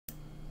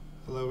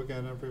Hello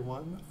again,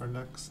 everyone. Our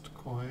next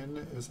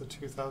coin is a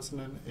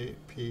 2008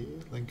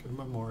 Lincoln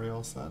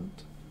Memorial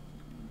Cent,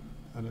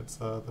 and it's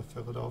the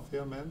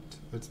Philadelphia Mint.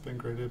 It's been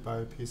graded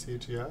by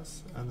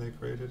PCGS, and they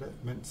graded it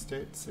Mint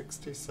State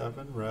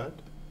 67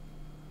 red.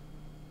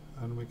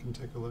 And we can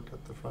take a look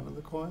at the front of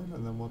the coin,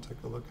 and then we'll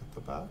take a look at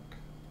the back.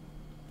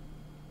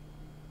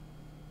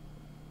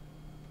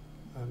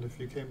 And if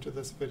you came to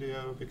this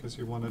video because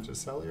you wanted to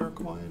sell your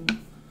coin,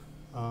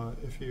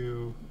 if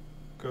you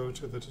go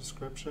to the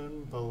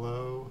description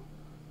below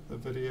the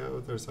video,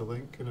 there's a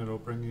link and it'll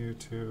bring you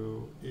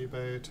to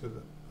eBay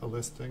to a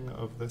listing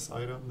of this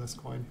item, this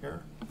coin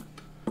here.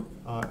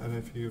 And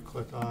if you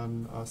click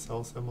on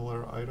sell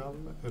similar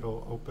item,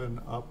 it'll open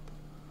up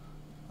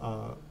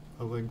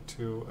a link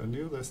to a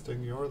new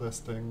listing, your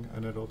listing,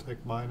 and it'll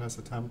take mine as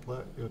a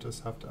template. You'll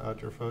just have to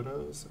add your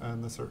photos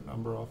and the certain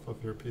number off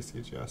of your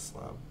PCGS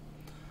slab.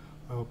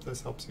 I hope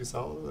this helps you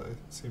sell. They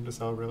seem to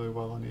sell really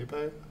well on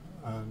eBay,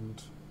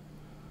 and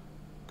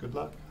good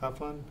luck, have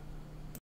fun.